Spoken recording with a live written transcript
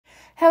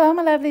Hello,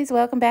 my lovelies.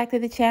 Welcome back to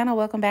the channel.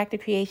 Welcome back to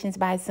Creations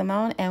by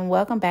Simone, and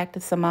welcome back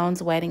to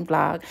Simone's wedding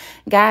vlog.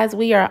 Guys,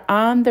 we are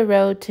on the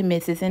road to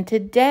Mrs. And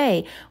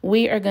today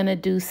we are going to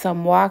do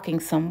some walking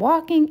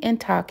and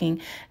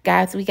talking.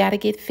 Guys, we got to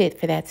get fit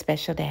for that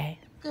special day.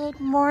 Good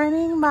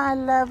morning, my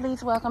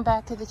lovelies. Welcome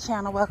back to the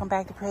channel. Welcome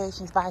back to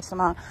Creations by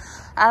Simone.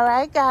 All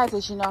right, guys,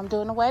 as you know, I'm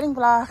doing a wedding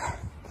vlog.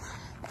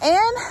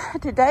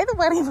 And today the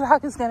wedding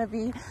vlog is going to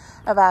be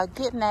about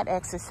getting that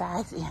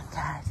exercise in,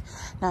 guys.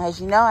 Now,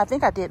 as you know, I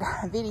think I did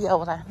a video,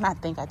 I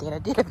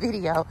did a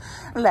video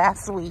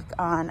last week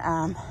on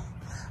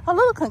a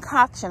little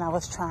concoction I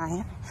was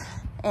trying,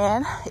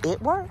 and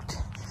it worked.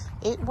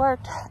 It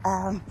worked.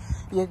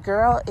 Your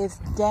girl is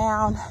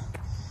down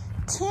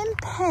 10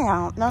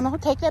 pounds. No,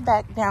 take that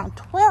back, down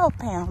 12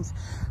 pounds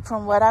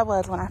from what I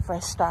was when I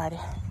first started.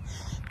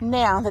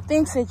 Now, the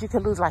thing said you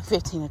could lose like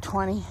 15 or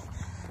 20.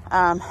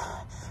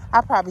 I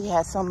probably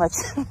had so much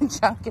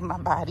junk in my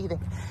body that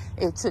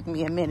it took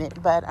me a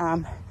minute, but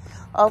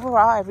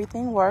overall,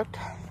 everything worked.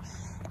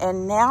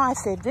 And now I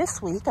said this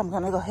week, I'm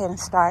going to go ahead and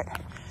start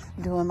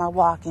doing my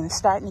walking. It's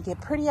starting to get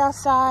pretty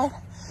outside.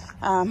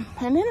 And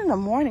then in the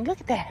morning,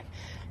 look at that.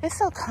 It's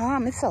so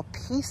calm. It's so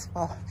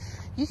peaceful.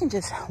 You can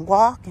just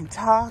walk and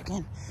talk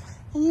and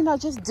you know,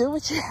 just do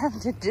what you have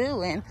to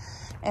do.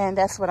 And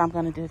that's what I'm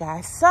going to do,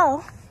 guys.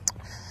 So,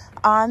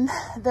 on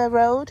the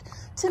road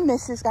to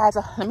Mrs. Guys,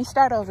 let me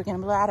start over again.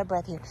 I'm a little out of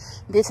breath here.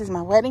 This is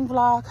my wedding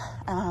vlog.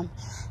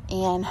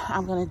 And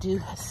I'm going to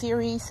do a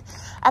series.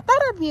 I thought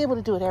I'd be able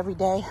to do it every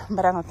day,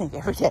 but I don't think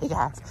every day,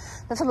 guys.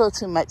 That's a little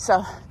too much.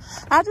 So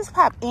I'll just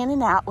pop in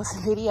and out with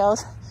some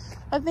videos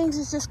of things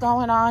that's just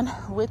going on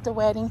with the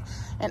wedding,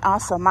 and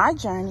also my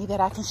journey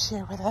that I can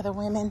share with other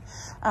women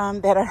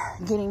that are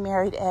getting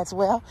married as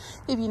well.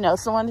 If you know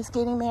someone that's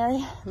getting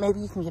married, maybe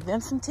you can give them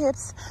some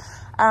tips.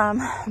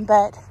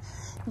 But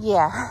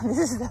yeah,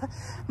 this is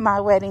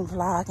my wedding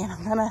vlog, and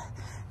I'm going to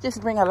just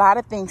bring a lot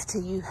of things to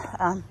you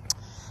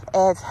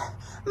as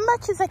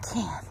much as I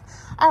can.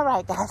 All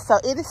right, guys, so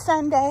it is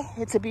Sunday.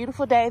 It's a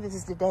beautiful day. This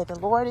is the day the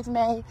Lord has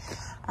made.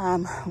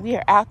 We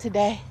are out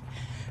today.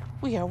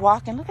 We are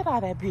walking. Look at all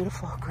that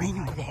beautiful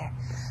greenery there.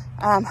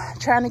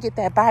 Trying to get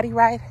that body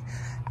right.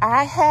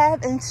 I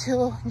have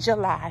until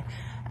July.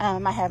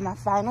 I have my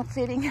final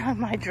fitting of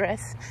my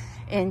dress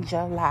in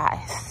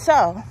July.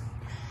 So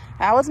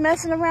I was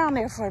messing around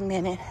there for a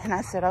minute, and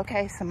I said,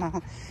 okay,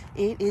 Simone,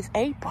 it is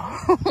April.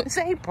 It's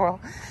April,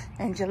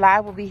 and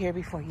July will be here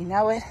before you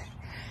know it.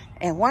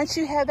 And once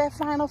you have that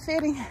final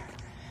fitting,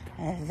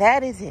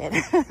 that is it.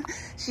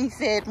 She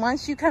said,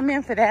 once you come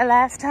in for that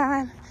last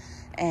time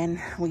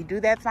and we do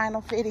that final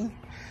fitting,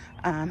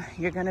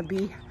 you're going to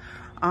be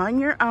on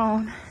your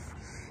own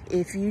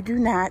if you do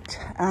not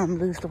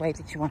lose the weight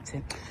that you want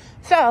to.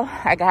 So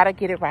I got to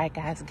get it right,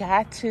 guys.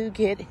 Got to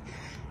get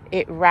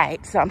it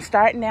right. So I'm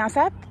starting now.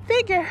 So I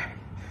figure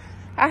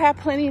I have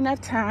plenty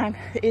enough time.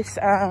 It's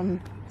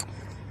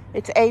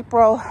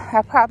April.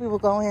 I probably will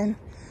go in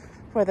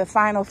for the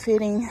final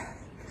fitting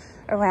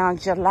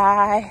around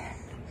July.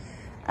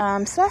 So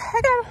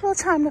I got a little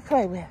time to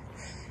play with.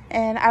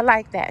 And I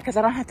like that because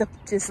I don't have to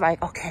just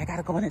like, okay, I got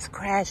to go on this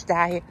crash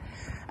diet.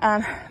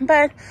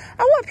 But I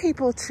want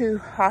people to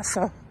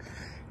also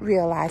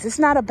realize it's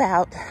not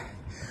about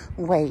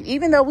weight.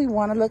 Even though we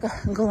want to look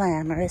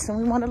glamorous and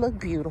we want to look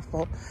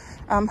beautiful,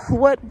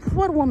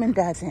 what woman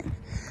doesn't?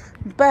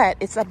 But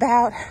it's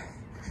about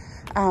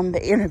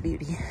the inner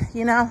beauty,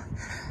 you know?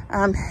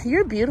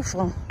 You're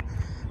beautiful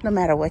no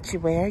matter what you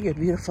wear. You're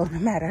beautiful no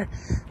matter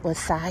what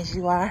size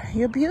you are.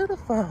 You're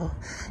beautiful.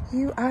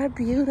 You are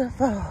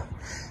beautiful.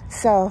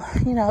 So,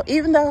 you know,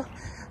 even though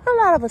a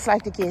lot of us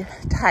like to get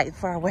tight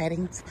for our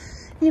weddings,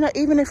 you know,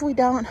 even if we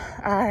don't,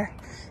 our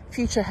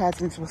future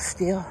husbands will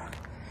still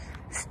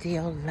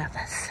love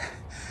us.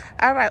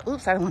 All right.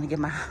 Oops, I don't want to get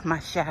my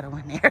shadow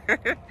in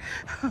there.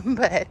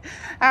 But,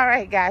 all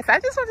right, guys. I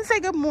just want to say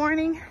good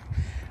morning.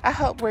 I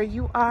hope where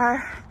you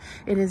are,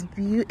 it is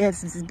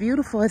as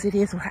beautiful as it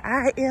is where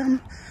I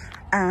am.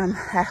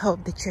 I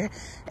hope that you're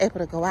able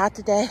to go out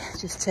today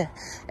just to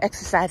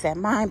exercise that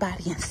mind,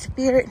 body, and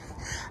spirit.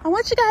 I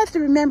want you guys to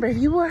remember, if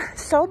you were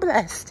so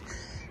blessed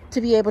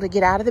to be able to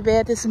get out of the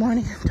bed this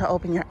morning, to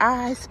open your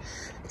eyes,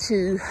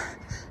 to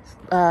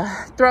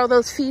throw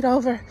those feet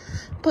over,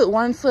 put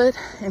one foot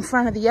in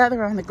front of the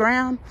other on the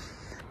ground.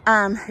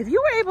 If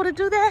you were able to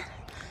do that,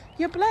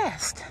 you're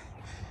blessed.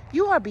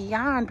 You are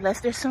beyond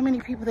blessed. There's so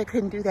many people that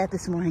couldn't do that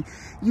this morning.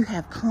 You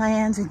have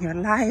plans in your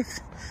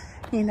life,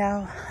 you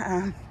know.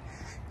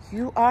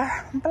 You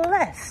are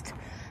blessed.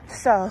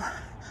 So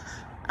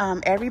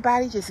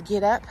everybody just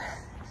get up.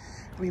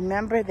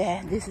 Remember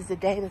that this is the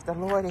day that the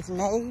Lord has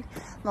made.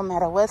 No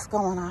matter what's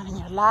going on in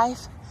your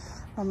life,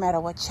 no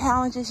matter what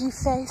challenges you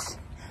face,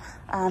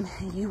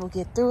 you will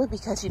get through it,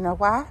 because you know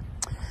why?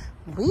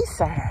 We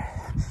serve.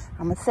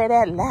 I'm going to say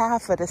that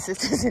loud for the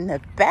sisters in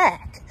the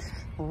back.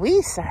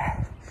 We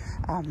serve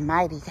a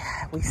mighty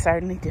God. We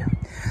certainly do.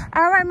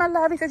 All right, my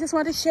lovies, I just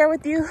wanted to share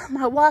with you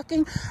my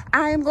walking.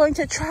 I am going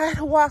to try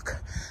to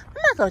walk.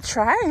 I'm not going to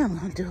try. I'm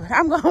going to do it.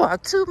 I'm going to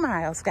walk 2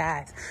 miles,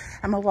 guys.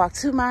 I'm going to walk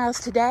 2 miles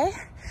today.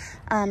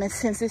 And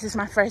since this is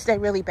my first day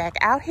really back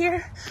out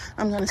here,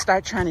 I'm going to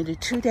start trying to do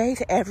 2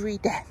 days every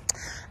day.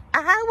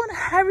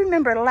 I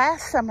remember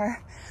last summer,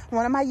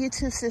 one of my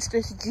YouTube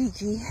sisters,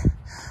 Gigi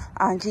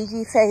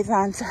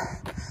Faison's,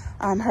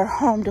 her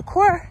home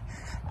decor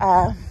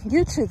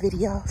YouTube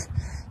videos,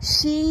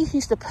 she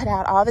used to put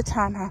out all the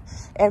time how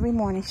every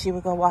morning she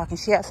would go walk. And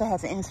she also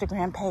has an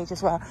Instagram page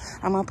as well.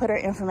 I'm going to put her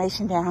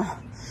information down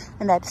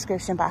in that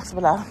description box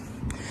below.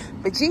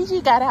 But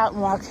Gigi got out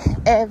and walked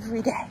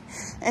every day.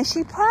 And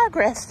she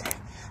progressed.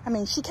 I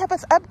mean, she kept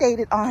us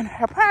updated on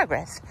her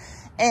progress.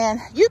 And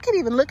you could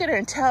even look at her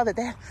and tell that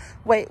that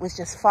weight was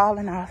just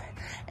falling off.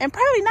 And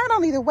probably not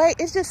only the weight,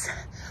 it's just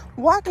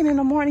walking in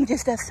the morning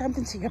just does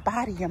something to your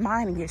body, your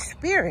mind, and your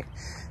spirit.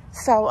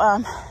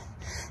 So,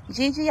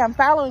 Gigi, I'm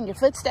following your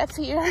footsteps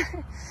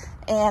here.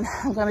 And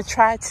I'm going to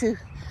try to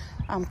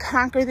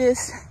conquer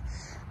this,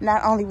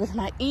 not only with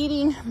my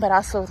eating, but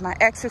also with my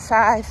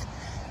exercise.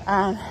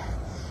 And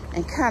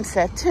come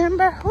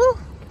September, whew,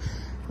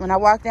 when I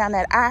walk down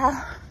that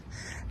aisle,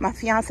 my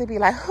fiance be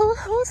like,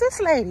 who's this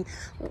lady?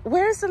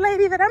 Where's the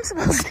lady that I'm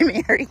supposed to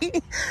marry?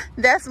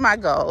 That's my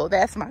goal.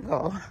 That's my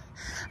goal.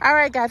 All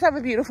right, guys, have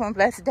a beautiful and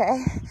blessed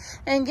day.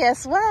 And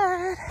guess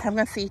what? I'm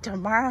going to see you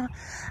tomorrow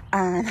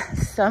on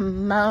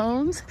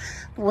Simone's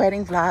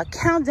wedding vlog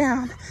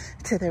countdown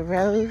to the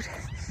road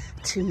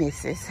to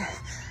Mrs.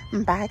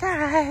 Bye,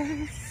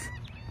 guys.